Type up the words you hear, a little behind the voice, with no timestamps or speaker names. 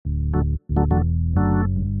Hello,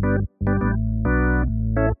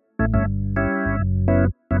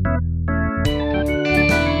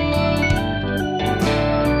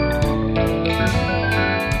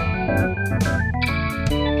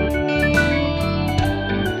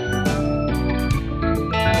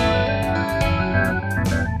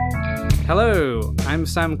 I'm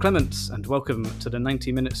Sam Clements, and welcome to the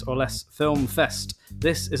 90 Minutes or Less Film Fest.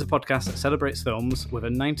 This is a podcast that celebrates films with a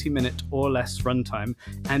 90-minute or less runtime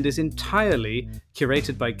and is entirely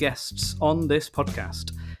curated by guests on this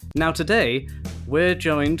podcast. Now today, we're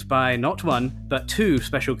joined by not one, but two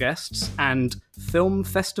special guests and film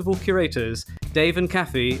festival curators, Dave and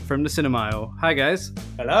Kathy from the Cinemile. Hi guys.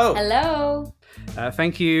 Hello. Hello.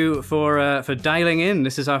 Thank you for dialing in.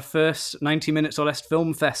 This is our first 90 Minutes or Less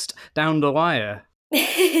Film Fest down the wire.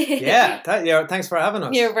 Yeah, thanks for having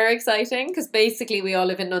us. You're very exciting because basically we all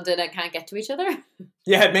live in London and can't get to each other.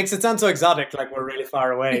 Yeah, it makes it sound so exotic, like we're really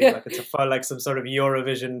far away, Yeah. like it's like some sort of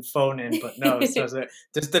Eurovision phone-in. But no, it's just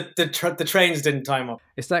the trains didn't time up.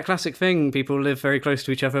 It's that classic thing. People live very close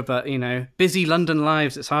to each other, but busy London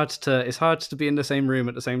lives. It's hard to be in the same room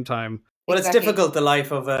at the same time. Well, Exactly. It's difficult, the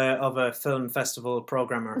life of a film festival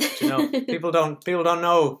programmer. People don't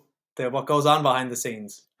know what goes on behind the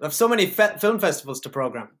scenes. I have so many film festivals to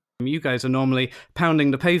program. You guys are normally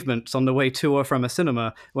pounding the pavements on the way to or from a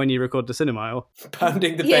cinema when you record the Cinemile.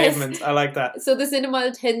 Pounding the Yes. pavement. I like that. So the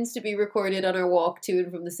cinema tends to be recorded on our walk to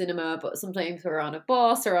and from the cinema, but sometimes we're on a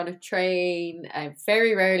bus or on a train.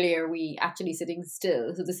 Very rarely are we actually sitting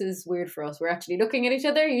still. So this is weird for us. We're actually looking at each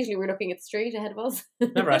other. Usually we're looking at the street ahead of us.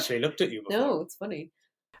 Never actually looked at you before. No, it's funny.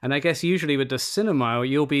 And I guess usually with the Cinemile,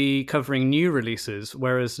 you'll be covering new releases,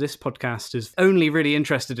 whereas this podcast is only really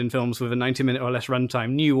interested in films with a 90-minute or less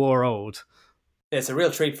runtime, new or old. It's a real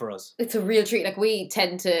treat for us. It's a real treat. Like we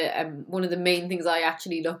tend to, one of the main things I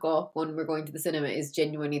actually look up when we're going to the cinema is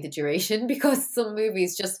genuinely the duration, because some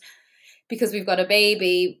movies just, because we've got a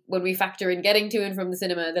baby, when we factor in getting to and from the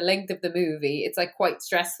cinema, the length of the movie, it's like quite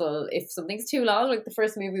stressful if something's too long. Like the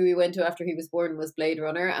first movie we went to after he was born was Blade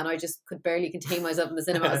Runner, and I just could barely contain myself in the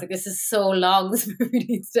cinema. I was like, this is so long, this movie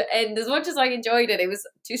needs to end. As much as I enjoyed it, it was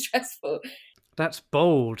too stressful. That's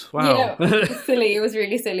bold. Wow. Yeah, it was silly. It was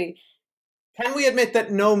really silly. Can we admit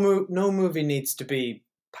that no movie needs to be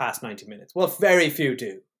past 90 minutes? Well, very few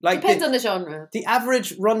do. Depends on the genre. The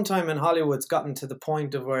average runtime in Hollywood's gotten to the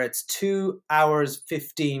point of where it's 2 hours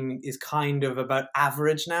 15 is kind of about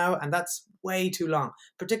average now, and that's way too long,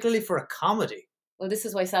 particularly for a comedy. Well, this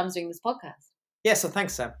is why Sam's doing this podcast. Yeah, so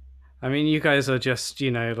thanks, Sam. I mean, you guys are just,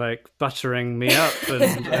 like buttering me up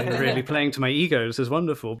and really playing to my ego. This is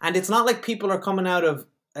wonderful. And it's not like people are coming out of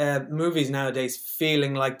movies nowadays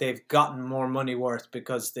feeling like they've gotten more money worth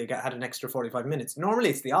because they had an extra 45 minutes. Normally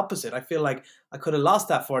it's the opposite. I feel like I could have lost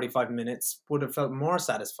that 45 minutes, would have felt more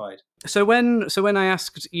satisfied. So when I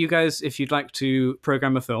asked you guys if you'd like to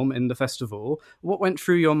program a film in the festival, what went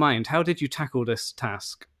through your mind? How did you tackle this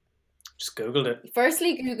task? Just Googled it.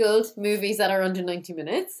 Firstly, Googled movies that are under 90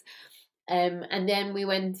 minutes. And then we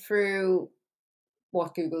went through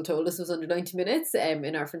what Google told us was under 90 minutes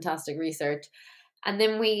in our fantastic research. And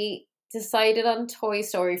then we decided on Toy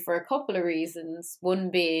Story for a couple of reasons.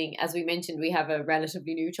 One being, as we mentioned, we have a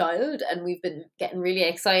relatively new child and we've been getting really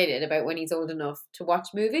excited about when he's old enough to watch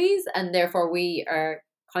movies. And therefore we are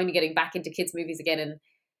kind of getting back into kids' movies again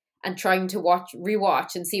and trying to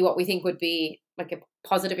rewatch and see what we think would be like a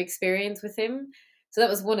positive experience with him. So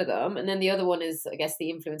that was one of them. And then the other one is, I guess,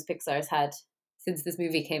 the influence Pixar's had since this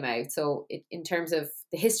movie came out. So in terms of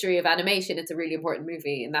the history of animation, it's a really important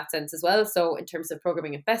movie in that sense as well. So in terms of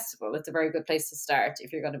programming a festival, it's a very good place to start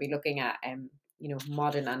if you're going to be looking at,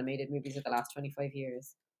 modern animated movies of the last 25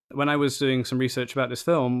 years. When I was doing some research about this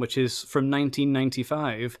film, which is from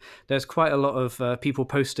 1995, there's quite a lot of people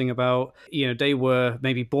posting about, they were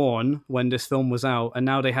maybe born when this film was out, and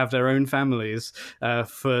now they have their own families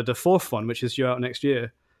for the fourth one, which is due out next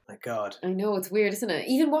year. My God. I know, it's weird, isn't it?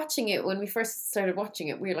 Even watching it, when we first started watching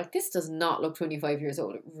it, we were like, this does not look 25 years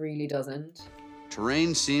old. It really doesn't.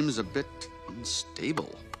 Terrain seems a bit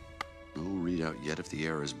unstable. No readout yet if the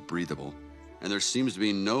air is breathable. And there seems to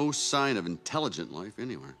be no sign of intelligent life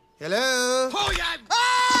anywhere. Hello? Oh, yeah!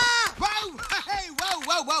 Ah! Whoa! Hey,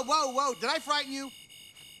 whoa! Did I frighten you?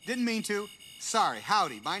 Didn't mean to. Sorry.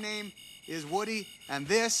 Howdy. My name is Woody, and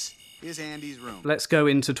this is Andy's room. Let's go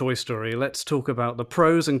into Toy Story. Let's talk about the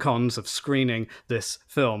pros and cons of screening this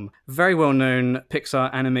film. Very well-known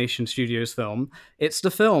Pixar Animation Studios film. It's the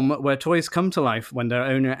film where toys come to life when their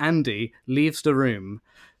owner, Andy, leaves the room.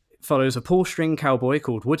 It follows a pull-string cowboy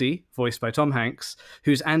called Woody, voiced by Tom Hanks,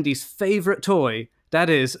 who's Andy's favourite toy, That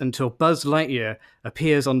is until Buzz Lightyear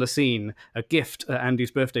appears on the scene, a gift at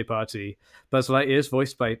Andy's birthday party. Buzz Lightyear is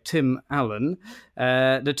voiced by Tim Allen.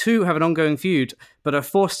 The two have an ongoing feud, but are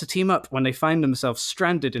forced to team up when they find themselves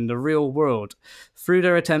stranded in the real world. Through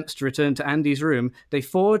their attempts to return to Andy's room, they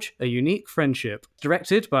forge a unique friendship.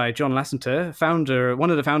 Directed by John Lasseter, one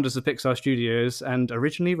of the founders of Pixar Studios, and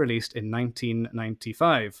originally released in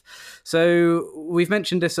 1995. So we've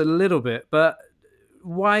mentioned this a little bit, but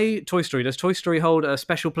why Toy Story? Does Toy Story hold a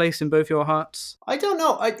special place in both your hearts? I don't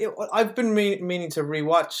know. I've been meaning to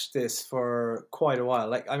rewatch this for quite a while.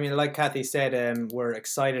 Like Kathy said, we're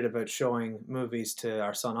excited about showing movies to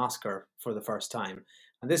our son Oscar for the first time,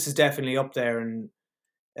 and this is definitely up there in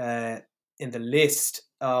the list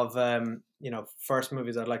of first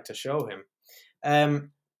movies I'd like to show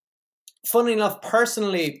him. Funnily enough,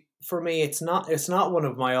 personally, for me, it's not one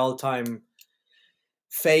of my all-time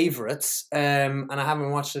favorites, and I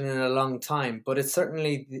haven't watched it in a long time, but it's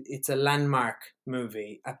a landmark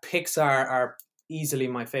movie. Pixar are easily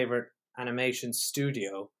my favorite animation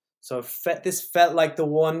studio, so this felt like the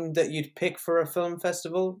one that you'd pick for a film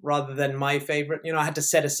festival rather than my favorite. I had to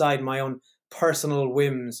set aside my own personal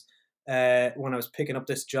whims when I was picking up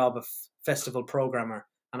this job of festival programmer,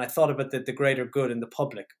 and I thought about the greater good in the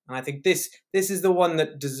public, and I think this is the one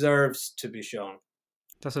that deserves to be shown.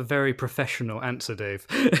 That's a very professional answer, Dave.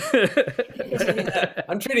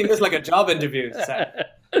 I'm treating this like a job interview. So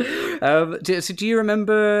do you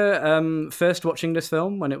remember first watching this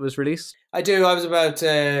film when it was released? I do. I was about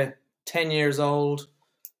 10 years old.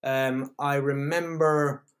 I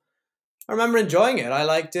remember enjoying it. I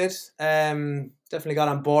liked it. Definitely got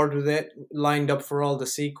on board with it. Lined up for all the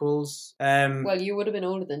sequels. Well, you would have been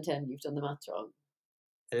older than 10. You've done the maths wrong.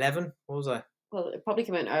 11? What was I? Well, it probably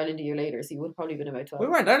came out in Ireland a year later, so you would have probably been about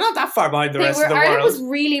 12. They're not that far behind the rest of the Ireland world. was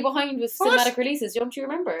really behind with cinematic releases, don't you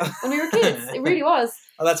remember? When we were kids, it really was.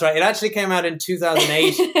 Oh, that's right. It actually came out in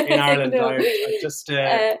 2008 in Ireland. No. I just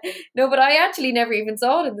no, but I actually never even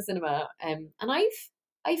saw it in the cinema. And I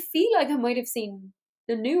feel like I might have seen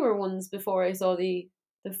the newer ones before I saw the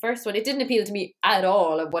first one. It didn't appeal to me at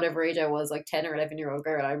all at whatever age I was, like 10 or 11-year-old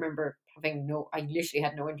girl. I remember I literally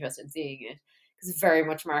had no interest in seeing it because it's very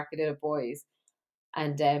much marketed at boys.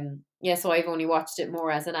 And so I've only watched it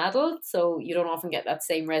more as an adult, so you don't often get that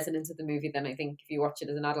same resonance with the movie than I think if you watch it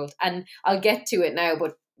as an adult. And I'll get to it now,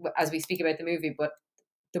 but as we speak about the movie, but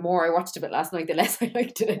the more I watched of it last night, the less I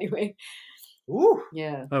liked it anyway. Ooh.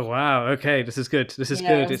 Yeah. Oh wow. Okay, this is good. This is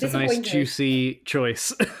good. It's a nice juicy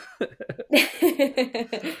choice.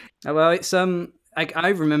 Well, it's I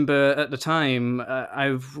remember at the time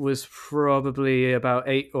I was probably about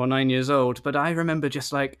 8 or 9 years old, but I remember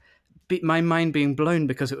just like my mind being blown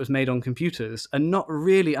because it was made on computers and not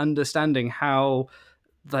really understanding how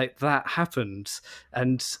like that happened,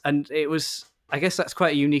 and it was, I guess that's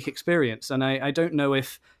quite a unique experience, and I don't know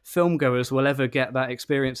if film goers will ever get that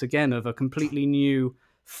experience again of a completely new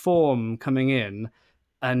form coming in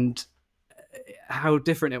and how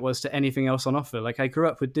different it was to anything else on offer. Like I grew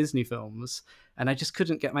up with Disney films and I just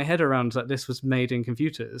couldn't get my head around that this was made in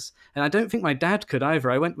computers. And I don't think my dad could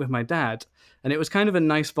either. I went with my dad and it was kind of a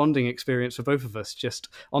nice bonding experience for both of us just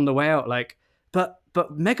on the way out, like, but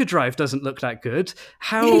Mega Drive doesn't look that good.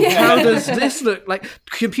 How does this look? Like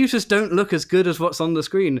computers don't look as good as what's on the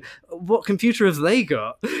screen. What computer have they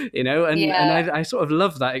got? And I sort of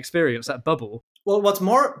love that experience, that bubble. Well, what's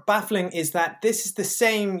more baffling is that this is the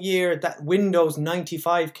same year that Windows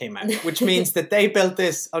 95 came out, which means that they built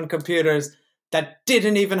this on computers that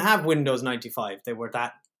didn't even have Windows 95. They were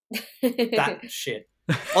that shit.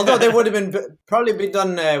 Although they would have probably been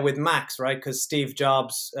done with Macs, right? Because Steve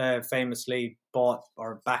Jobs famously bought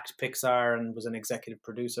or backed Pixar and was an executive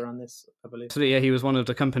producer on this, I believe. So yeah, he was one of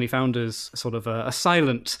the company founders, sort of a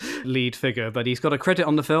silent lead figure, but he's got a credit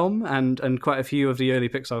on the film and quite a few of the early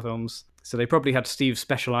Pixar films. So they probably had Steve's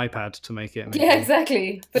special iPad to make it. Maybe. Yeah,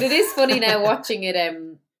 exactly. But it is funny now watching it,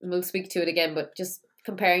 and we'll speak to it again, but just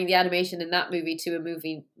comparing the animation in that movie to a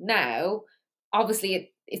movie now,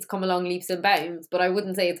 obviously it's come along leaps and bounds, but I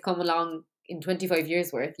wouldn't say it's come along in 25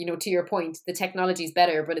 years worth. To your point, the technology is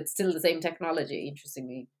better, but it's still the same technology,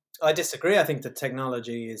 interestingly. I disagree. I think the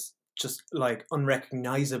technology is just like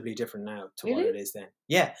unrecognizably different now to what it is then.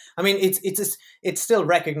 Yeah. I mean, it's still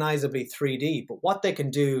recognizably 3D, but what they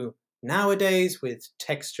can do nowadays with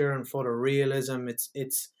texture and photorealism,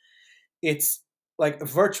 it's like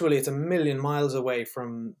virtually it's a million miles away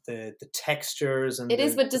from the textures and it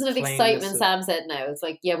is, but doesn't have excitement. Sam said now it's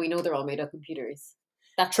like, yeah, we know they're all made of computers.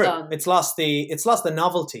 That's True, gone. it's lost the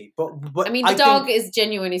novelty. But I mean, the dog think is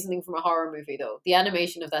genuinely something from a horror movie, though. The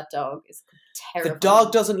animation of that dog is terrifying. the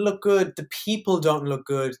dog doesn't look good. The people don't look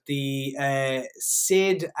good. The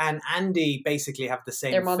Sid and Andy basically have the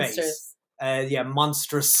same They're face. monsters.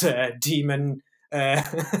 Monstrous demon.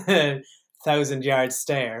 1,000-yard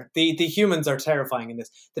stare. The humans are terrifying in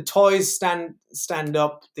this. The toys stand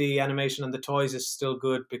up. The animation on the toys is still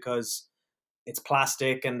good because it's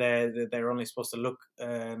plastic and they're only supposed to look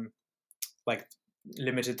like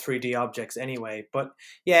limited 3D objects anyway. But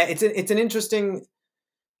yeah, it's interesting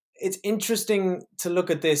to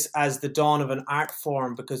look at this as the dawn of an art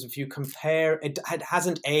form, because if you compare it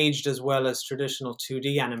hasn't aged as well as traditional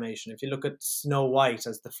 2D animation. If you look at Snow White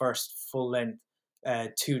as the first full-length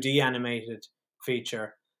 2D animated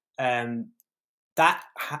feature, that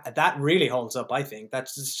really holds up. I think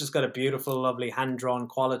it's just got a beautiful, lovely hand-drawn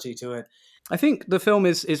quality to it. I think the film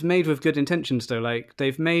is made with good intentions, though. Like,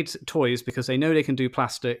 they've made toys because they know they can do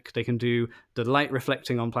plastic, they can do the light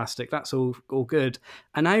reflecting on plastic. That's all good.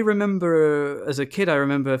 And I remember, as a kid,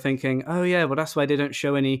 thinking, oh yeah, well, that's why they don't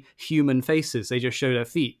show any human faces. They just show their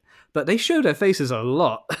feet. But they show their faces a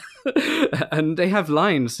lot. And they have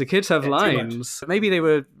lines. The kids have lines. Maybe they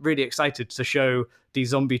were really excited to show these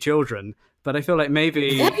zombie children. But I feel like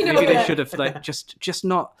maybe they should have like just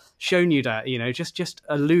not shown you that, just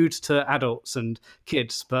allude to adults and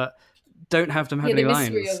kids, but don't have them have any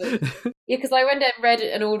lines. Yeah, because I went and read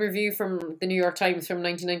an old review from the New York Times from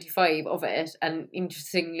 1995 of it, and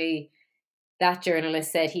interestingly, that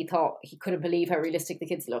journalist said he thought he couldn't believe how realistic the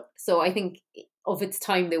kids looked. So I think of its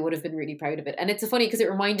time, they would have been really proud of it. And it's funny because it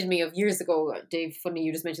reminded me of years ago, Dave, funny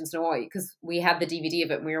you just mentioned Snow White, because we had the DVD of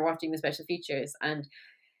it and we were watching the special features, and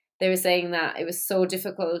they were saying that it was so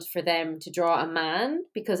difficult for them to draw a man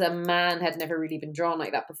because a man had never really been drawn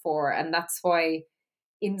like that before. And that's why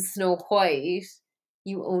in Snow White,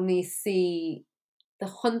 you only see the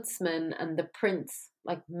huntsman and the prince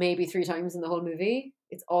like maybe 3 times in the whole movie.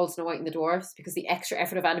 It's all Snow White and the dwarfs because the extra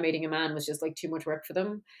effort of animating a man was just like too much work for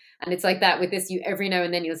them. And it's like that with this, you every now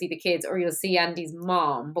and then you'll see the kids or you'll see Andy's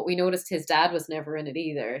mom, but we noticed his dad was never in it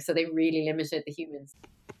either. So they really limited the humans.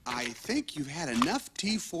 I think you've had enough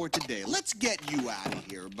tea for today. Let's get you out of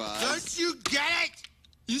here, Buzz. Don't you get it?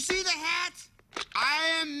 You see the hat? I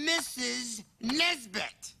am Mrs.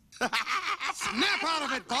 Nesbit. Snap out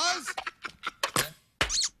of it, Buzz.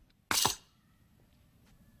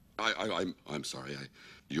 I'm sorry.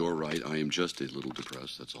 You're right. I am just a little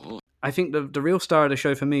depressed. That's all. I think the real star of the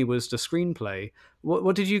show for me was the screenplay.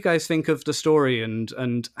 What did you guys think of the story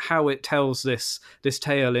and how it tells this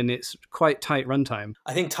tale in its quite tight runtime?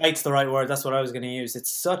 I think tight's the right word. That's what I was going to use.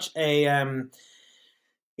 It's such a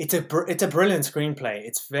it's a brilliant screenplay.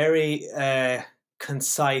 It's very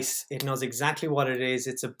concise. It knows exactly what it is.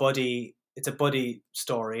 It's a buddy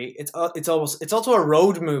story. It's also a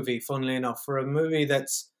road movie. Funnily enough, for a movie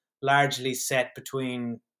that's largely set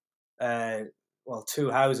between 2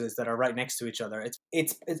 houses that are right next to each other.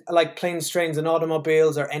 It's like Planes, Trains and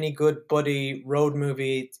Automobiles or any good buddy road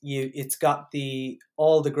movie. It's got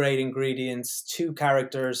all the great ingredients, 2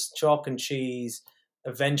 characters, chalk and cheese,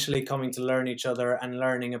 eventually coming to learn each other and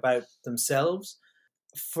learning about themselves.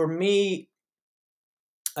 For me,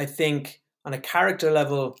 I think on a character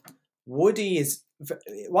level, Woody is,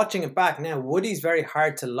 watching it back now, Woody's very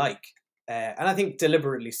hard to like. And I think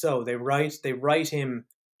deliberately so. They write him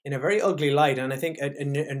in a very ugly light, and I think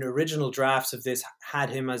an original drafts of this had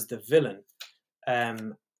him as the villain,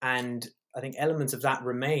 and I think elements of that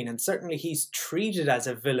remain. And certainly he's treated as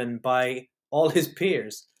a villain by all his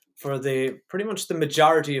peers for pretty much the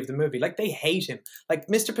majority of the movie. Like, they hate him. Like,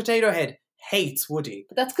 Mr. Potato Head hates Woody.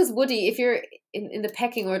 But that's because Woody, if you're in the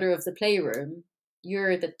pecking order of the playroom,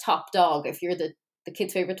 you're the top dog if you're the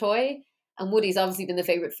kid's favorite toy. And Woody's obviously been the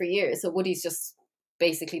favorite for years. So Woody's just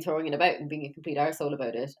basically throwing it about and being a complete arsehole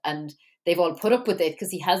about it. And they've all put up with it because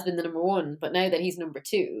he has been the number 1. But now that he's number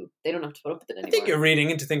 2, they don't have to put up with it anymore. I think you're reading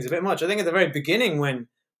into things a bit much. I think at the very beginning when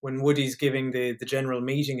Woody's giving the general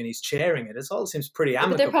meeting and he's chairing it, it all seems pretty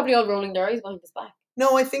amicable. But they're probably all rolling their eyes behind his back.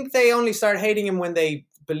 No, I think they only start hating him when they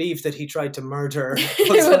believe that he tried to murder.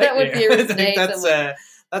 Well, that would be I think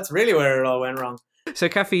that's really where it all went wrong. So,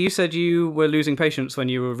 Kathy, you said you were losing patience when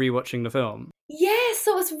you were rewatching the film. Yes,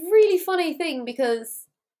 so it's a really funny thing because,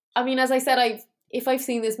 I mean, as I said, if I've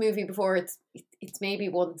seen this movie before, it's maybe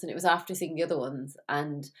once, and it was after seeing the other ones.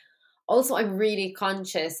 And also, I'm really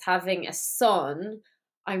conscious, having a son,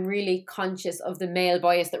 I'm really conscious of the male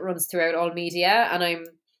bias that runs throughout all media, and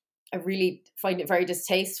I really find it very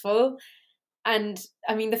distasteful. And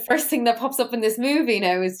I mean, the first thing that pops up in this movie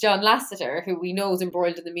now is John Lasseter, who we know is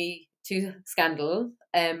embroiled in the Me Too scandal.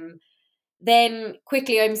 then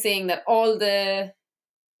quickly I'm seeing that all the,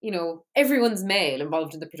 everyone's male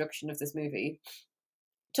involved in the production of this movie.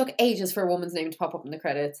 It took ages for a woman's name to pop up in the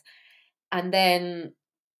credits. And then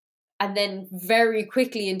very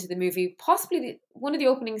quickly into the movie, possibly one of the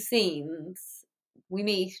opening scenes, we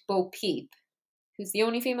meet Bo Peep, who's the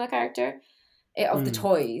only female character of the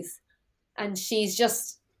toys. And she's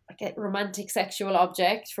just like a romantic sexual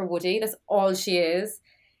object for Woody. That's all she is.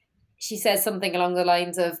 She says something along the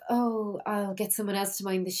lines of, "Oh, I'll get someone else to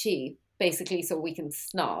mind the sheep," basically, so we can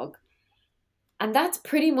snog. And that's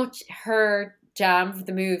pretty much her jam for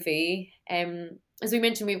the movie. As we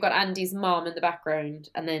mentioned, we've got Andy's mom in the background,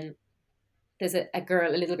 and then there's a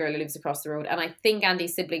little girl who lives across the road. And I think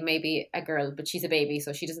Andy's sibling may be a girl, but she's a baby,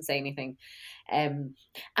 so she doesn't say anything. And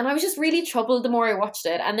I was just really troubled the more I watched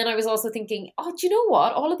it. And then I was also thinking, oh, do you know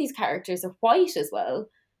what? All of these characters are white as well.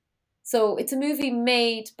 So it's a movie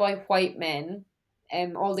made by white men.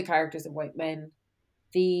 All the characters are white men.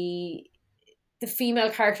 The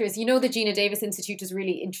female characters, the Geena Davis Institute has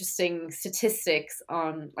really interesting statistics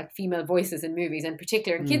on like female voices in movies, in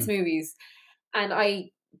particular in kids' movies. And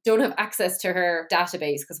I don't have access to her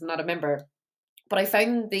database because I'm not a member. But I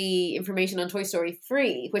found the information on Toy Story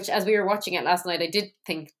 3, which as we were watching it last night, I did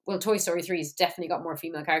think, well, Toy Story 3's definitely got more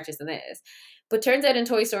female characters than this. But turns out in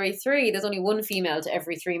Toy Story 3, there's only one female to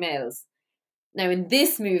every 3 males. Now in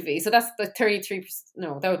this movie, so that's the 33%,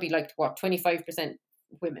 no, that would be like, 25%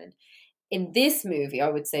 women. In this movie, I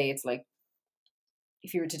would say it's like,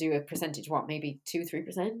 if you were to do a percentage, maybe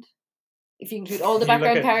 2-3%? If you include all the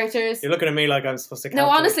background characters. You're looking at me like I'm supposed to No,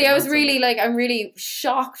 honestly, I was really I'm really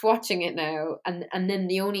shocked watching it now. And then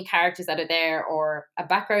the only characters that are there are a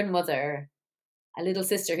background mother, a little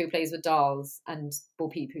sister who plays with dolls, and Bo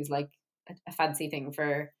Peep, who's like a fancy thing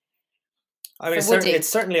for it's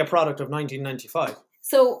certainly a product of 1995.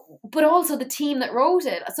 So, but also the team that wrote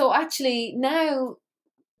it. So actually now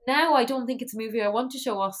I don't think it's a movie I want to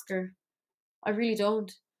show Oscar. I really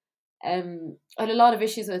don't. I had a lot of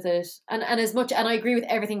issues with it, and I agree with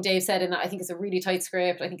everything Dave said in that I think it's a really tight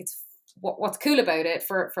script. I think it's what's cool about it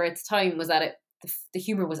for its time was that the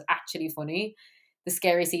humor was actually funny, the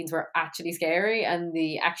scary scenes were actually scary, and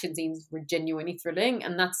the action scenes were genuinely thrilling,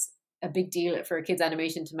 and that's a big deal for a kids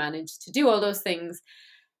animation to manage to do all those things.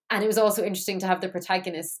 And it was also interesting to have the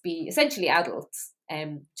protagonists be essentially adults,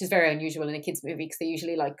 which is very unusual in a kids movie because they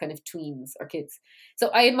usually like kind of tweens or kids. So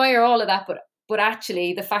I admire all of that, but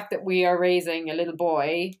actually, the fact that we are raising a little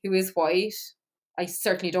boy who is white, I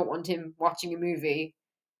certainly don't want him watching a movie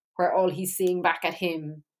where all he's seeing back at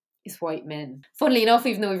him is white men. Funnily enough,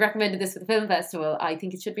 even though we've recommended this for the film festival, I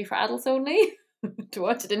think it should be for adults only to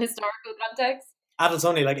watch it in historical context. Adults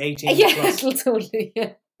only, like 18 Yeah, plus. adults only,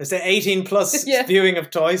 yeah. They say 18 plus viewing of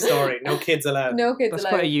Toy Story. No kids allowed. No kids allowed. That's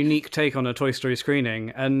quite a unique take on a Toy Story screening,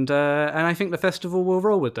 and I think the festival will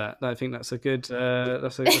roll with that. I think that's a good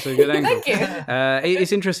that's a good angle. Thank you.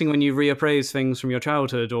 It's interesting when you reappraise things from your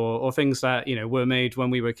childhood or things that were made when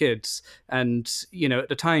we were kids, and at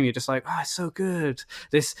the time you're just like, oh, it's so good.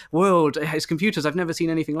 This world, it's computers. I've never seen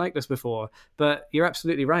anything like this before. But you're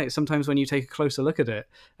absolutely right. Sometimes when you take a closer look at it,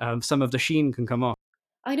 some of the sheen can come off.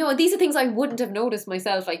 I know, and these are things I wouldn't have noticed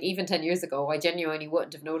myself, like even 10 years ago. I genuinely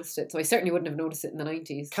wouldn't have noticed it. So I certainly wouldn't have noticed it in the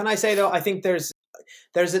 90s. Can I say, though, I think there's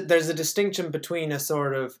a distinction between a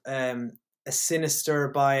sort of a sinister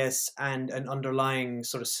bias and an underlying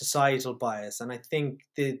sort of societal bias. And I think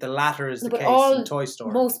the latter is the case in Toy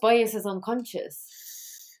Story. Most bias is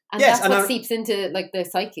unconscious. And that's what seeps into like the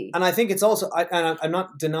psyche. And I think it's also, I'm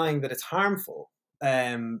not denying that it's harmful.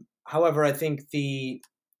 However, I think the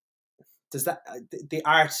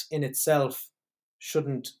art in itself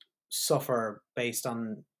shouldn't suffer based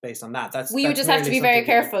on that. We just have to be very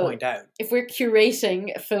careful. If we're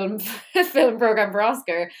curating a film program for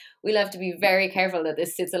Oscar, we'll have to be very careful that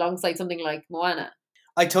this sits alongside something like Moana.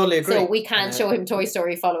 I totally agree. So we can't show him Toy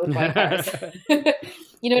Story followed by Cars.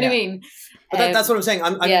 You know what I mean? But that's what I'm saying.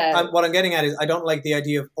 What I'm getting at is I don't like the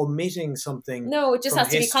idea of omiting something. No, it just has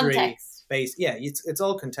to be context. Based. Yeah, it's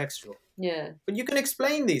all contextual. Yeah. But you can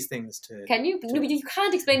explain these things to... Can you? No, you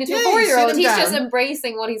can't explain it to a 4-year-old. He's just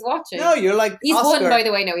embracing what he's watching. No, you're like He's Oscar. 1, by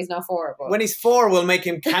the way. No, he's not 4. But... When he's 4, we'll make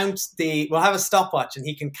him count we'll have a stopwatch and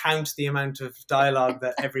he can count the amount of dialogue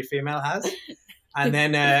that every female has. And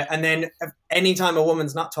then anytime a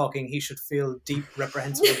woman's not talking, he should feel deep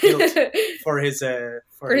reprehensible guilt for his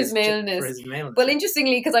maleness. Well,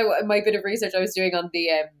 interestingly, because my bit of research I was doing on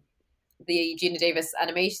the Geena Davis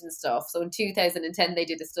animation stuff. So in 2010, they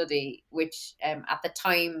did a study which at the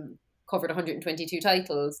time covered 122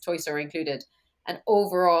 titles, Toy Story included. And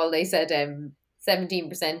overall, they said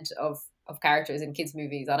 17% of characters in kids'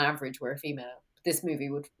 movies on average were female. this movie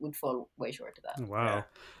would fall way short of that. Wow. Yeah.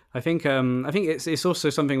 I think it's also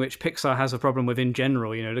something which Pixar has a problem with in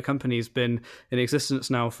general. You know, the company's been in existence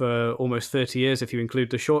now for almost 30 years, if you include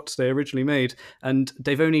the shorts they originally made, and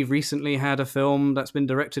they've only recently had a film that's been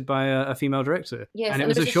directed by a female director. Yes, and it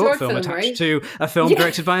was a short film attached right? to a film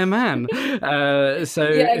directed by a man. So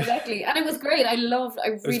yeah, exactly, and it was great. I really loved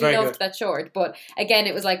good. that short. But again,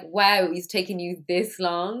 it was like, wow, he's taking you this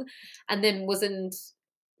long, and then was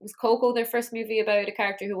Coco their first movie about a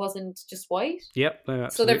character who wasn't just white? Yep. No,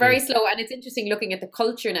 so they're absolutely. very slow, and it's interesting looking at the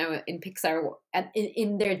culture now in Pixar. And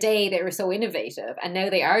in their day, they were so innovative, and now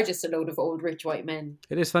they are just a load of old rich white men.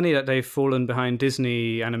 It is funny that they've fallen behind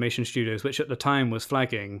Disney Animation Studios, which at the time was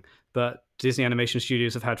flagging. But Disney Animation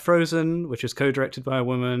Studios have had Frozen, which is co-directed by a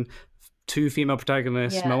woman, 2 female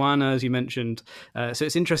protagonists, Yeah. Moana, as you mentioned. So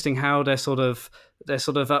it's interesting how they're sort of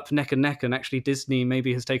up neck and neck, and actually Disney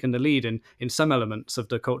maybe has taken the lead in some elements of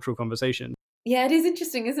the cultural conversation. Yeah, it is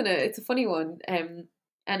interesting, isn't it? It's a funny one. And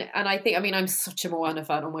I think, I mean, I'm such a Moana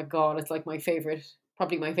fan. Oh my God, it's like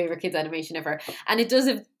probably my favorite kids animation ever. And it does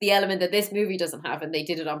have the element that this movie doesn't have, and they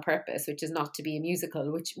did it on purpose, which is not to be a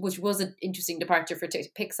musical, which was an interesting departure for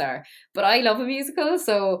Pixar. But I love a musical,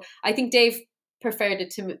 so I think Dave preferred it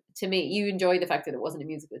to me. You enjoyed the fact that it wasn't a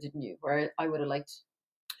musical, didn't you? Where I would have liked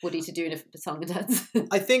Woody to do a song and dance.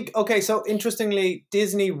 I think, okay, so interestingly,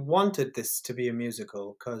 Disney wanted this to be a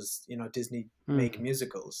musical because, you know, Disney make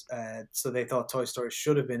musicals. So they thought Toy Story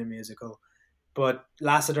should have been a musical. But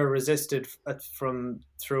Lasseter resisted from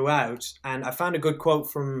throughout. And I found a good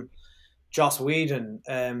quote from Joss Whedon,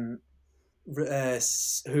 who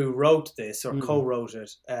wrote this or co-wrote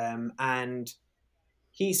it. And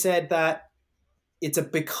he said that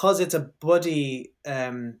because it's a buddy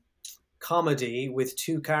comedy with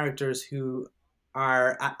 2 characters who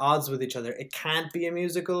are at odds with each other, it can't be a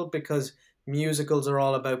musical because musicals are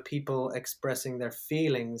all about people expressing their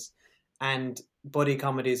feelings, and buddy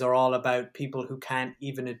comedies are all about people who can't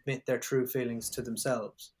even admit their true feelings to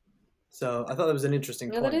themselves. So I thought that was an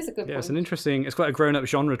interesting point. That is a good point. It's quite a grown-up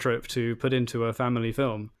genre trope to put into a family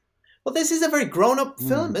film. Well, this is a very grown-up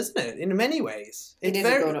film, isn't it? In many ways, It is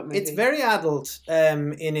a grown-up movie. It's very adult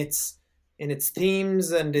in its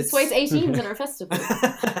themes, and That's why it's 18s in our festival.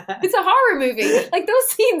 It's a horror movie. Like those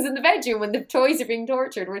scenes in the bedroom when the toys are being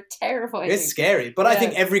tortured were terrifying. It's scary, but I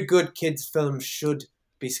think every good kids film should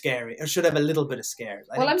be scary or should have a little bit of scares.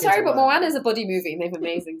 Well, I'm sorry, but Moana is a buddy movie and they have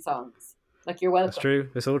amazing songs. Like, you're welcome. That's true.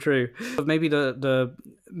 It's all true. Maybe the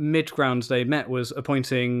mid-ground they met was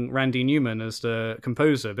appointing Randy Newman as the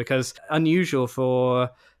composer, because unusual for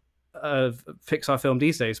a Pixar film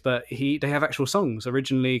these days, but they have actual songs,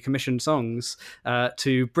 originally commissioned songs,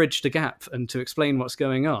 to bridge the gap and to explain what's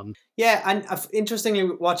going on. Yeah, and interestingly,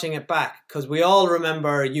 watching it back, because we all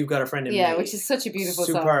remember "You've Got a Friend in Me," which is such a beautiful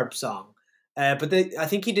superb song. But I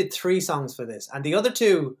think he did 3 songs for this, and the other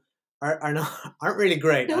 2 aren't really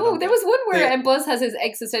great. No, there was one where Buzz has his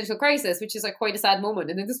existential crisis, which is like quite a sad moment,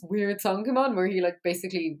 and then this weird song came on where he like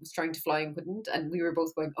basically was trying to fly and couldn't, and we were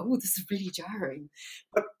both going, "Oh, this is really jarring."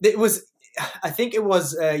 But it was, I think it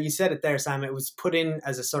was. You said it there, Sam. It was put in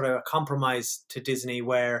as a sort of a compromise to Disney,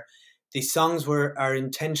 where the songs are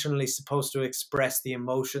intentionally supposed to express the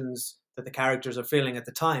emotions that the characters are feeling at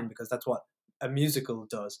the time, because that's what a musical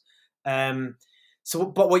does. So,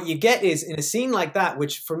 but what you get is in a scene like that,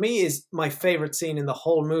 which for me is my favorite scene in the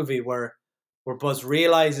whole movie, where Buzz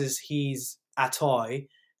realizes he's a toy,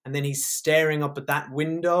 and then he's staring up at that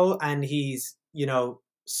window, and he's, you know,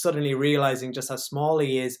 suddenly realizing just how small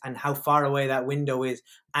he is and how far away that window is,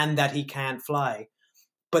 and that he can't fly.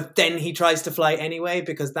 But then he tries to fly anyway,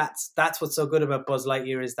 because that's what's so good about Buzz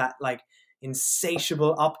Lightyear, is that like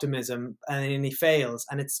insatiable optimism, and then he fails,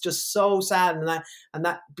 and it's just so sad. And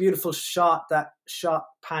that beautiful shot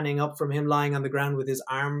panning up from him lying on the ground with his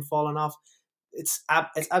arm falling off, it's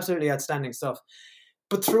absolutely outstanding stuff.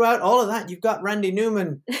 But throughout all of that, you've got Randy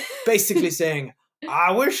Newman basically saying,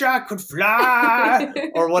 "I wish I could fly,"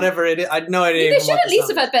 or whatever it is. I had no idea. They should at least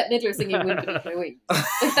have had Bette Midler singing "Wind Beneath My Wings."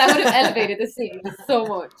 Like, that would have elevated the scene so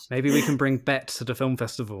much. Maybe we can bring Bette to the film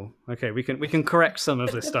festival. Okay, we can correct some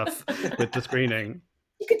of this stuff with the screening.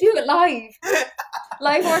 You could do it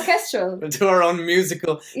live orchestral. We'll do our own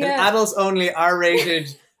musical, an adults only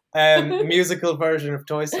R-rated musical version of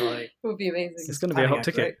Toy Story. It would be amazing. It's going to be a hot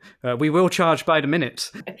ticket. We will charge by the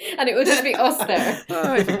minute, and it would just be us there.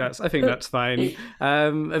 I think that's fine.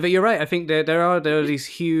 But you're right. I think there are these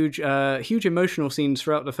huge emotional scenes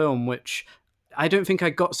throughout the film, which I don't think I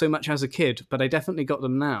got so much as a kid, but I definitely got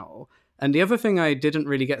them now. And the other thing I didn't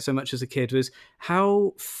really get so much as a kid was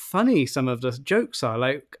how funny some of the jokes are.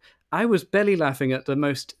 Like, I was belly laughing at the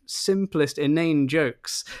most simplest, inane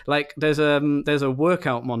jokes. Like there's a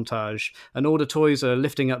workout montage, and all the toys are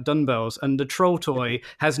lifting up dumbbells, and the troll toy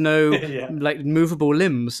has no like movable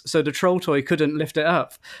limbs, so the troll toy couldn't lift it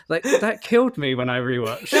up. Like that killed me when I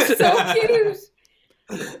rewatched. It's so cute.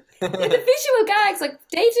 The visual gags, like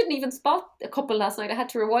Dave didn't even spot a couple last night. I had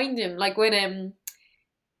to rewind him. Like when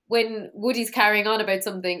Woody's carrying on about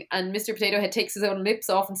something and Mr. Potato Head takes his own lips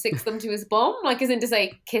off and sticks them to his bum, like as in to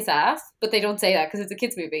say kiss ass, but they don't say that because it's a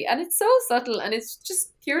kids movie, and it's so subtle and it's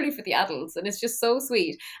just purely for the adults, and it's just so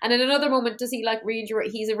sweet. And in another moment, does he like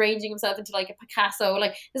he's arranging himself into like a Picasso?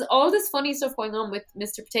 Like there's all this funny stuff going on with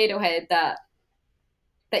Mr. Potato Head that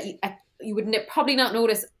you would probably not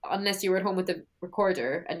notice unless you were at home with the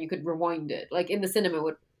recorder and you could rewind it. Like in the cinema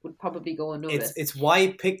would probably go unnoticed. It's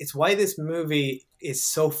why this movie is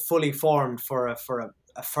so fully formed for a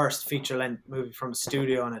first feature length movie from a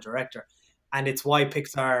studio and a director, and it's why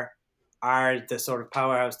Pixar are the sort of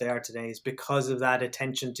powerhouse they are today, is because of that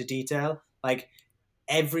attention to detail. Like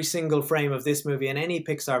every single frame of this movie and any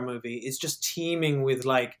Pixar movie is just teeming with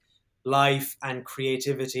like life and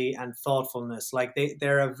creativity and thoughtfulness. Like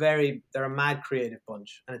they're a mad creative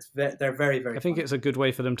bunch, and they're very, very I think fun. it's a good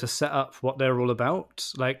way for them to set up what they're all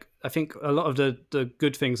about. Like I think a lot of the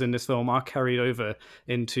good things in this film are carried over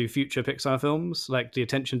into future Pixar films, like the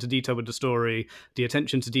attention to detail with the story, the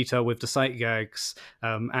attention to detail with the sight gags,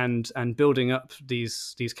 and building up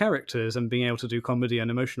these characters and being able to do comedy and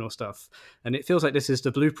emotional stuff. And it feels like this is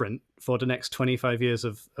the blueprint for the next 25 years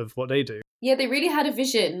of what they do. Yeah, they really had a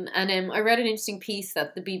vision, and I read an interesting piece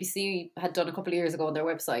that the BBC had done a couple of years ago on their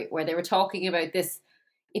website where they were talking about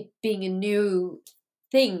it being a new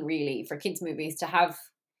thing really for kids movies to have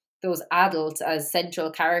those adults as central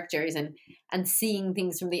characters and seeing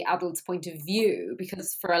things from the adult's point of view,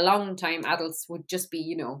 because for a long time adults would just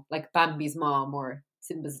be, like Bambi's mom or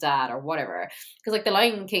Simba's dad or whatever. Because like The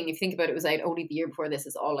Lion King, if you think about it, was out only the year before this,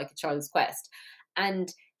 is all like a child's quest.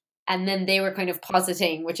 And then they were kind of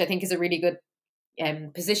positing, which I think is a really good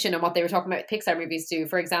position on what they were talking about Pixar movies do.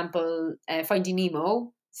 For example, Finding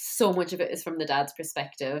Nemo, so much of it is from the dad's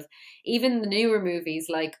perspective. Even the newer movies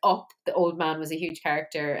like Up, the old man was a huge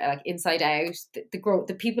character. Like Inside Out,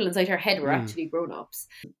 the people inside her head were actually grown-ups.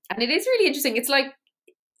 And it is really interesting. It's like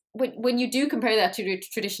when you do compare that to the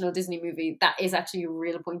traditional Disney movie, that is actually a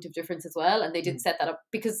real point of difference as well. And they did set that up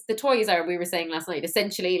because the toys are, we were saying last night,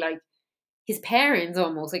 essentially like his parents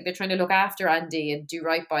almost, like they're trying to look after Andy and do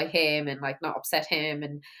right by him and like not upset him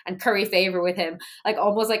and curry favor with him, like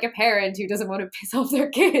almost like a parent who doesn't want to piss off their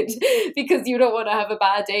kid because you don't want to have a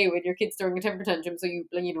bad day when your kid's throwing a temper tantrum. So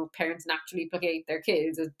parents naturally placate their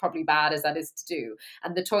kids, as probably bad as that is to do.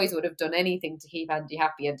 And the toys would have done anything to keep Andy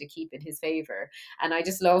happy and to keep in his favor. And I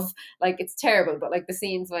just love, like, it's terrible, but like the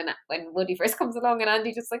scenes when Woody first comes along and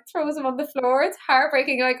Andy just like throws him on the floor, it's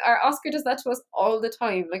heartbreaking. Like our Oscar does that to us all the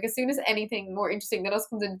time. Like as soon as anything more interesting than us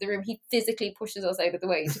comes into the room, he physically pushes us out of the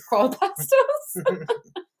way to crawl past us. And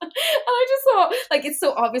I just thought, like, it's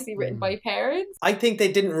so obviously written by parents. I think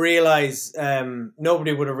they didn't realize,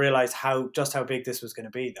 nobody would have realized how big this was going to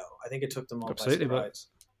be, though. I think it took them all by surprise.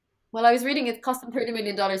 Well, I was reading it cost them $30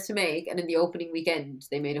 million to make, and in the opening weekend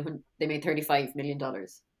they made $35 million.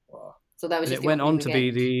 Wow. So that was. And it went on to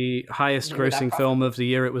be the highest grossing film of the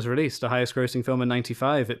year it was released, the highest grossing film in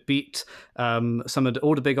 '95. It beat all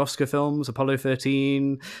the big Oscar films, Apollo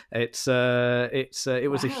 13. It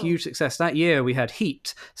was a huge success. That year we had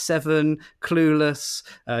Heat, Seven, Clueless,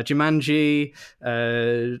 Jumanji,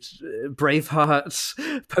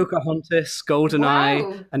 Braveheart, Pocahontas,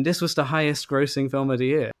 GoldenEye, and this was the highest grossing film of the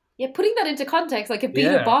year. Yeah, putting that into context, like it beat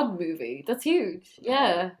a Bond movie. That's huge.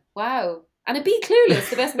 Yeah, wow. And it beat Clueless,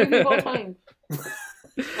 the best movie of all time.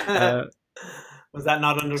 Was that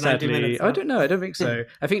not under 90 minutes? I don't know. I don't think so.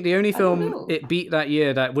 I think the only film it beat that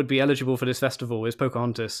year that would be eligible for this festival is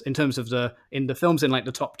Pocahontas, in terms of in the films in like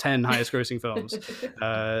the top 10 highest grossing films.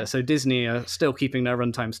 So Disney are still keeping their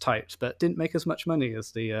runtimes tight, but didn't make as much money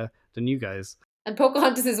as the new guys. And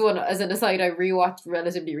Pocahontas is one, as an aside, I rewatched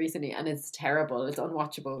relatively recently, and it's terrible. It's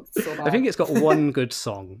unwatchable. It's so bad. I think it's got one good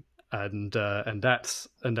song. And that's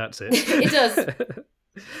it. It does.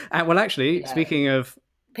 And well, actually, speaking of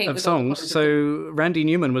songs, so Randy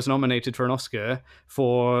Newman was nominated for an Oscar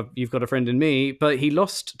for "You've Got a Friend in Me," but he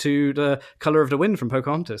lost to "The Color of the Wind" from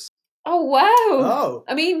Pocahontas. Oh wow! Oh.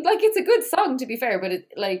 I mean, like, it's a good song, to be fair, but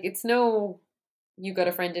it's no "You Got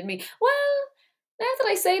a Friend in Me." Well, now that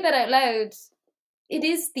I say that out loud, it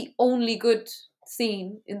is the only good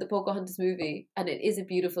scene in the Pocahontas movie, and it is a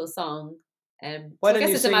beautiful song. Why don't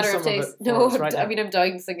you sing some of it? No, right, I mean, I'm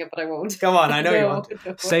dying to sing it, but I won't. Come on, I know you want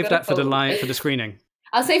to. Save that for the screening.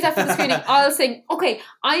 I'll save that for the screening. I'll sing. Okay,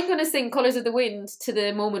 I'm going to sing Colours of the Wind to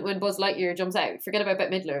the moment when Buzz Lightyear jumps out. Forget about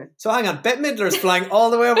Bette Midler. So hang on, Bette Midler's flying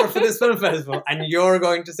all the way over for this film festival, and you're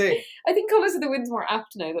going to sing. I think Colours of the Wind's more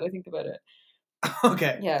apt now that I think about it.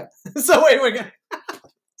 Okay. Yeah. So wait, we're gonna.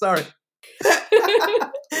 Sorry.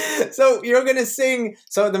 So you're gonna sing.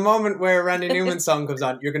 So at the moment where Randy Newman's song comes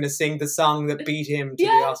on, you're gonna sing the song that beat him to the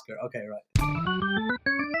Oscar. Okay, right.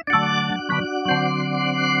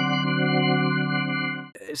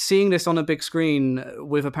 Seeing this on a big screen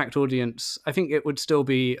with a packed audience, I think it would still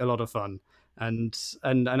be a lot of fun. And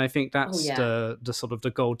I think that's the sort of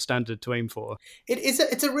the gold standard to aim for.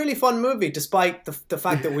 It's a really fun movie, despite the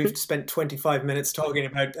fact that we've spent 25 minutes talking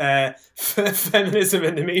about feminism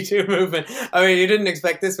and the Me Too movement. I mean, you didn't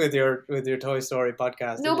expect this with your Toy Story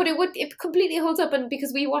podcast. No, but it completely holds up, and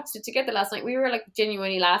because we watched it together last night, we were like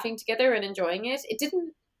genuinely laughing together and enjoying it.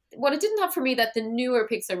 What it didn't have for me that the newer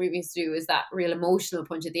Pixar movies do is that real emotional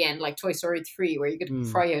punch at the end, like Toy Story 3, where you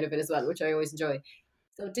could cry out of it as well, which I always enjoy.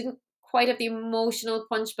 So it didn't quite have the emotional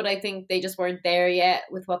punch, but I think they just weren't there yet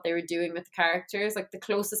with what they were doing with the characters. Like the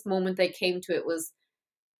closest moment they came to it was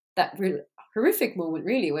that real horrific moment,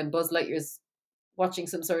 really, when Buzz Lightyear's watching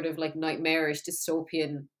some sort of like nightmarish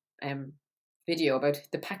dystopian video about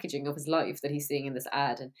the packaging of his life that he's seeing in this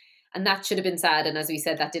ad, and that should have been sad. And as we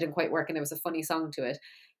said, that didn't quite work, and there was a funny song to it.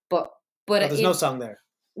 But there's no song there.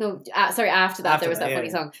 No, sorry. After that, there was that funny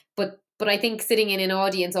song. But I think sitting in an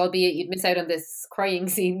audience, albeit you'd miss out on this crying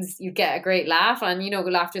scenes, you'd get a great laugh. And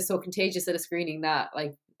laughter is so contagious at a screening that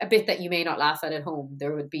like a bit that you may not laugh at home,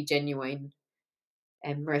 there would be genuine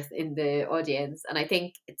mirth in the audience. And I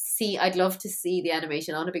think I'd love to see the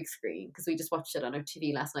animation on a big screen, because we just watched it on our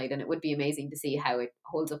TV last night, and it would be amazing to see how it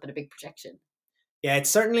holds up in a big projection. Yeah, it's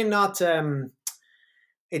certainly not.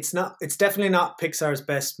 It's definitely not Pixar's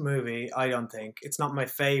best movie, I don't think. It's not my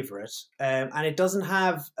favorite. And it doesn't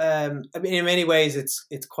have, I mean, in many ways,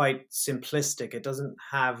 it's quite simplistic. It doesn't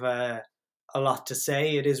have a lot to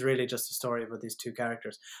say. It is really just a story about these two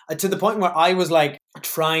characters. To the point where I was like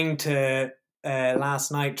trying to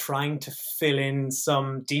fill in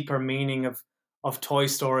some deeper meaning of Toy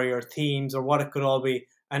Story or themes or what it could all be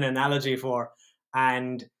an analogy for.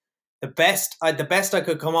 And the best I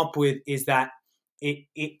could come up with is that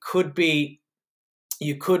it could be,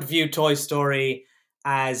 you could view Toy Story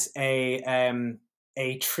as a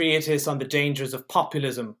treatise on the dangers of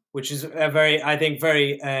populism, which is very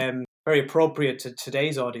appropriate to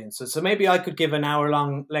today's audience. So maybe I could give an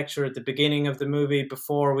hour-long lecture at the beginning of the movie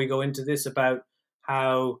before we go into this about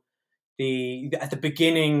how at the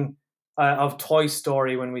beginning of Toy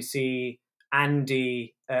Story, when we see when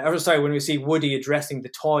we see Woody addressing the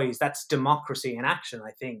toys, that's democracy in action,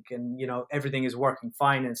 I think. And, everything is working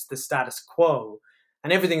fine. It's the status quo.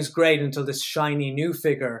 And everything's great until this shiny new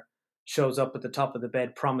figure shows up at the top of the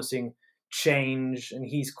bed promising change. And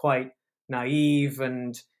he's quite naive,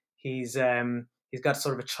 and he's got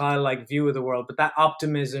sort of a childlike view of the world. But that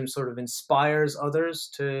optimism sort of inspires others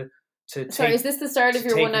to Sorry, is this the start of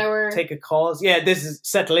your 1 hour? Take a cause. Yeah, this is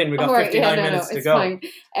settle in. We've got 59 minutes to go. Fine.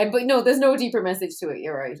 But no, there's no deeper message to it.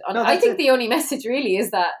 You're right. I think the only message really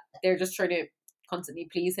is that they're just trying to constantly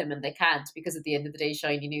please him, and they can't, because at the end of the day,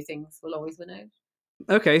 shiny new things will always win out.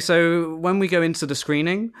 Okay, so when we go into the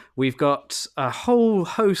screening, we've got a whole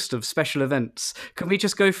host of special events. Can we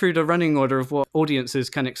just go through the running order of what audiences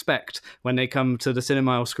can expect when they come to the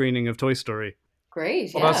cinema screening of Toy Story?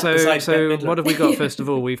 Great, yeah. Well, so what have we got first of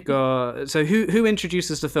all? We've got, so who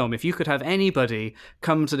introduces the film? If you could have anybody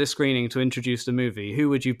come to this screening to introduce the movie, who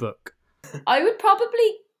would you book? I would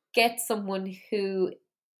probably get someone who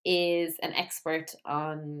is an expert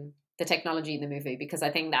on the technology in the movie, because I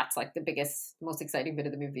think that's like the biggest, most exciting bit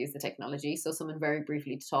of the movie is the technology. So someone very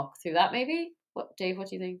briefly to talk through that, maybe. Dave, what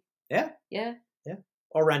do you think? Yeah.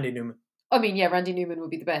 Or Randy Newman. I mean, yeah, Randy Newman would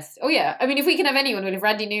be the best. Oh, yeah. I mean, if we can have anyone, we'd have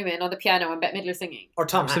Randy Newman on the piano and Bette Midler singing. Or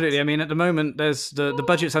Tom Absolutely. Hanks. I mean, at the moment, there's the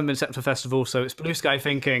budgets haven't been set for festival, so it's blue sky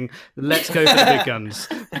thinking, let's go for the big guns.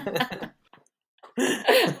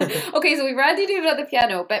 Okay, so we've Randy Newman on the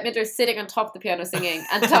piano, Bette Midler sitting on top of the piano singing,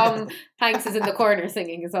 and Tom Hanks is in the corner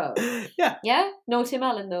singing as well. Yeah. Yeah? No Tim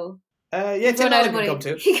Allen, though. Tim Allen can come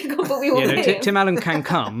too. He can come, but we won't pay him. Tim Allen can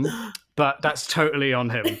come, but that's totally on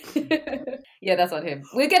him. Yeah, that's on him.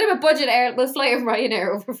 We'll get him a budget we'll fly him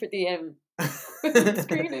Ryanair over for the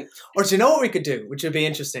screening. Or do you know what we could do, which would be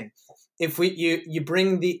interesting? If you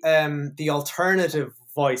bring the alternative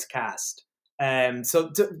voice cast.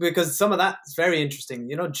 Because some of that is very interesting.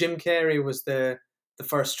 Jim Carrey was the the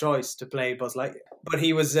first choice to play Buzz Lightyear. But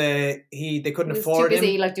he was they couldn't He was afford too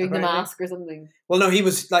busy, him. like doing the apparently. mask or something. Well, no, he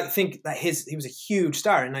was like he was a huge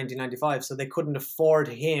star in 1995, so they couldn't afford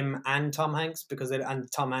him and Tom Hanks because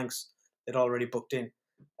Tom Hanks they'd already booked in.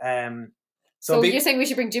 So you're saying we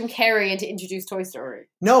should bring Jim Carrey in to introduce Toy Story?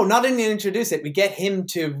 No, not in introduce it. We get him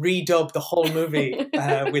to redub the whole movie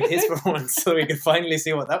with his performance, so we could finally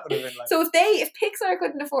see what that would have been like. So if Pixar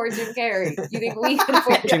couldn't afford Jim Carrey, you think we can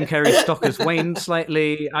afford Jim Carrey's stock has waned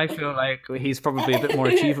slightly. I feel like he's probably a bit more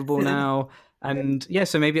achievable now. And yeah,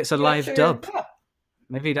 so maybe it's a live sure. dub.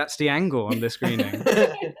 Maybe that's the angle on the screening.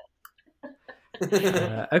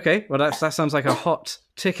 Okay, well that sounds like a hot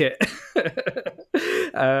ticket.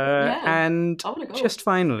 And I wanna go. just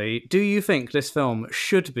finally, do you think this film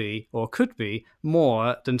should be or could be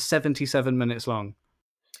more than 77 minutes long?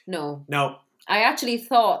 No. No. I actually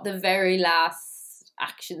thought the very last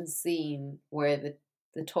action scene where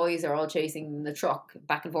the toys are all chasing the truck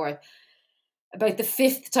back and forth, about the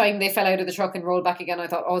 5th time they fell out of the truck and rolled back again, I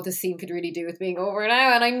thought, oh, this scene could really do with being over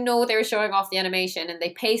now. And I know they were showing off the animation and they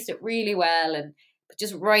paced it really well. But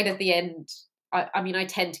just right at the end, I mean, I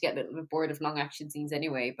tend to get a little bit bored of long action scenes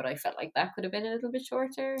anyway, but I felt like that could have been a little bit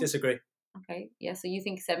shorter. Disagree. Okay, yeah, so you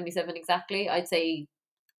think 77 exactly? I'd say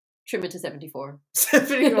trim it to 74.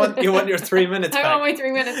 you want your 3 minutes back. I want my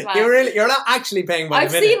 3 minutes back. You're not actually paying by the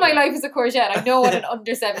I've minute. seen My Life as a Courgette. I know what an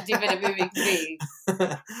under 70-minute movie can be.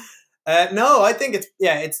 No, I think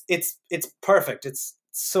it's perfect. It's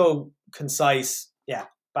so concise. Yeah,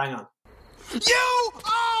 bang on. You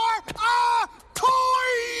are a toy!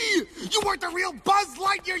 You weren't the real Buzz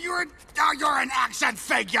Lightyear. You're an action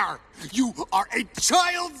figure. You are a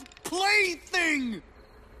child's plaything.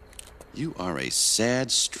 You are a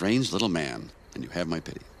sad, strange little man, and you have my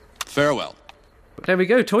pity. Farewell. There we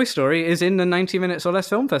go. Toy Story is in the 90 Minutes or Less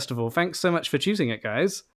Film Festival. Thanks so much for choosing it,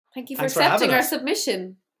 guys. Thank you for Thanks for accepting having our us.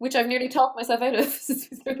 submission, which I've nearly talked myself out of since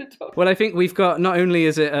we started talking. Well, I think we've got, not only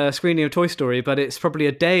is it a screening of Toy Story, but it's probably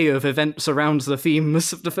a day of events around the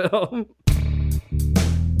themes of the film.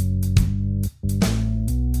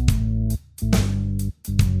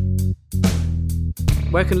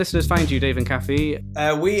 Where can listeners find you, Dave and Kathy?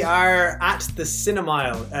 We are at the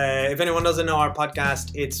Cinemile. If anyone doesn't know our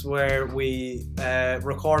podcast, it's where we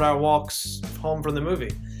record our walks home from the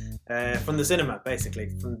movie. From the cinema, basically,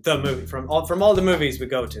 from the movie, from all the movies we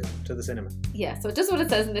go to the cinema. Yeah, so just what it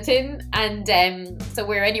says in the tin. And so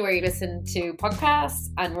we're anywhere you listen to podcasts,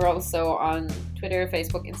 and we're also on Twitter,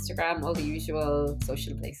 Facebook, Instagram, all the usual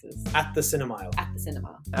social places. At the Cinemile. At the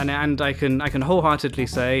cinema. And I can wholeheartedly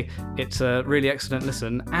say it's a really excellent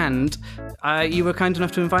listen. And you were kind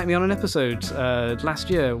enough to invite me on an episode last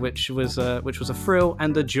year, which was a thrill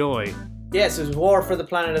and a joy. Yes, it was War for the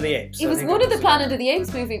Planet of the Apes. It was one of the Planet of the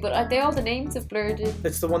Apes movie, but are they all the names have blurred in?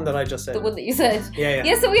 It's the one that I just said. The one that you said. Yeah.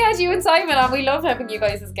 Yeah, so we had you and Simon on. We love having you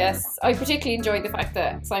guys as guests. I particularly enjoyed the fact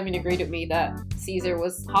that Simon agreed with me that Caesar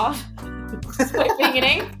was hot, despite being an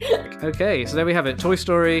ape. Okay, so there we have it. Toy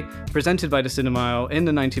Story, presented by the Cinemile in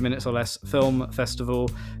the 90 Minutes or Less Film Festival.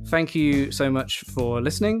 Thank you so much for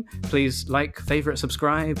listening. Please like, favourite,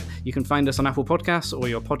 subscribe. You can find us on Apple Podcasts or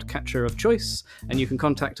your podcatcher of choice, and you can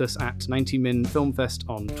contact us at 90min Film Fest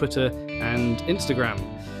on Twitter and Instagram.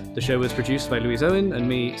 The show was produced by Louise Owen and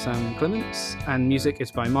me, Sam Clements, and music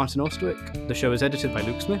is by Martin Ostwick. The show is edited by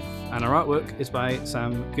Luke Smith, and our artwork is by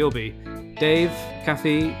Sam Gilby. Dave,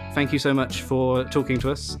 Kathy, thank you so much for talking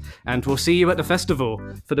to us, and we'll see you at the festival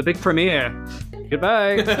for the big premiere.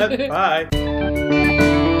 Goodbye. Bye.